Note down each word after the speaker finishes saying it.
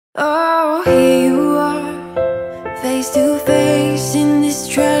Oh, here you are, face to face in this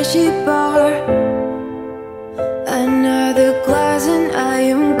trashy bar. Another glass and I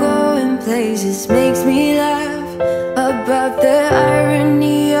am going places. Makes me laugh about the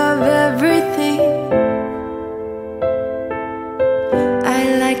irony of everything.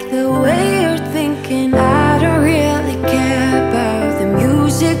 I like the way you're thinking. I don't really care about the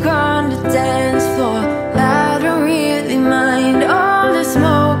music on the dance floor. I don't really mind all the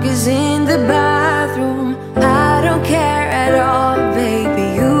smoke is in the bathroom. I don't care at all,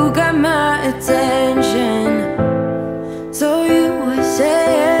 baby, you got my attention. So you were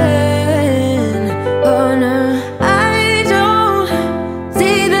saying, oh no, I don't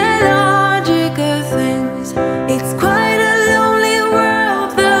see the logic of things. It's quite a lonely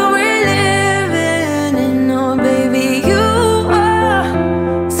world that we're living in. Oh baby, you are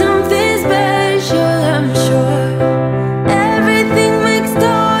something special, I'm sure. Everything makes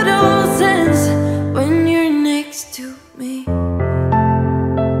total sense when you're next to me.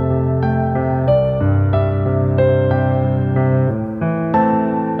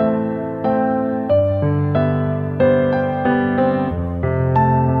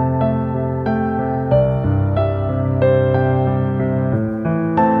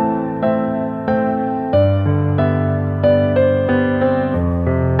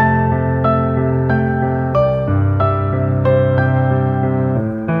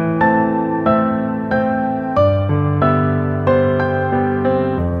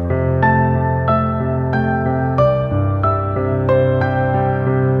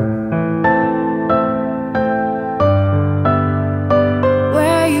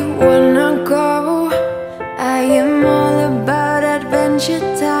 I am all about adventure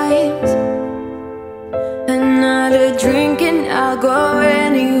times. Another drink and I'll go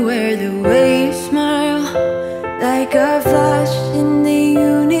anywhere. The way you smile, like a flash in the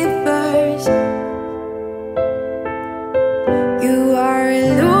universe. You are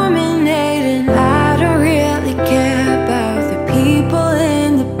illuminating. I don't really care about the people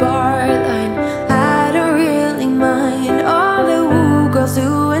in the bar line. I don't really mind all the woo girls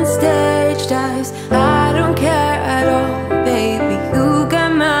doing stage dives. I don't care at all, baby, you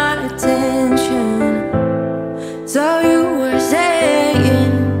got my attention. So you were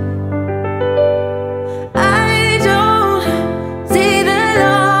saying, I don't see the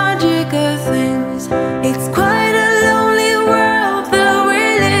logic of things. It's quite a lonely world that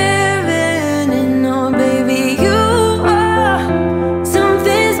we're living in. Oh baby, you are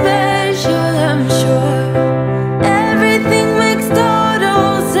something special, I'm sure. Everything makes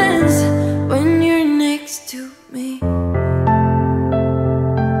total sense when you're next to me.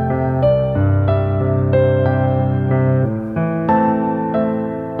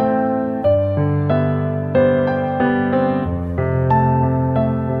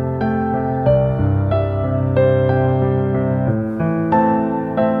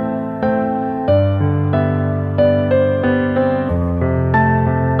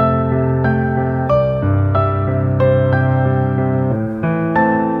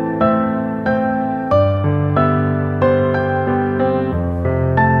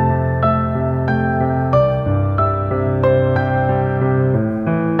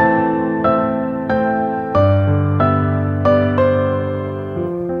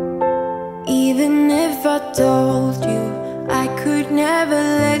 Even if I told you I could never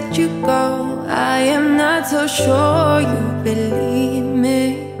let you go, I am not so sure you believe me.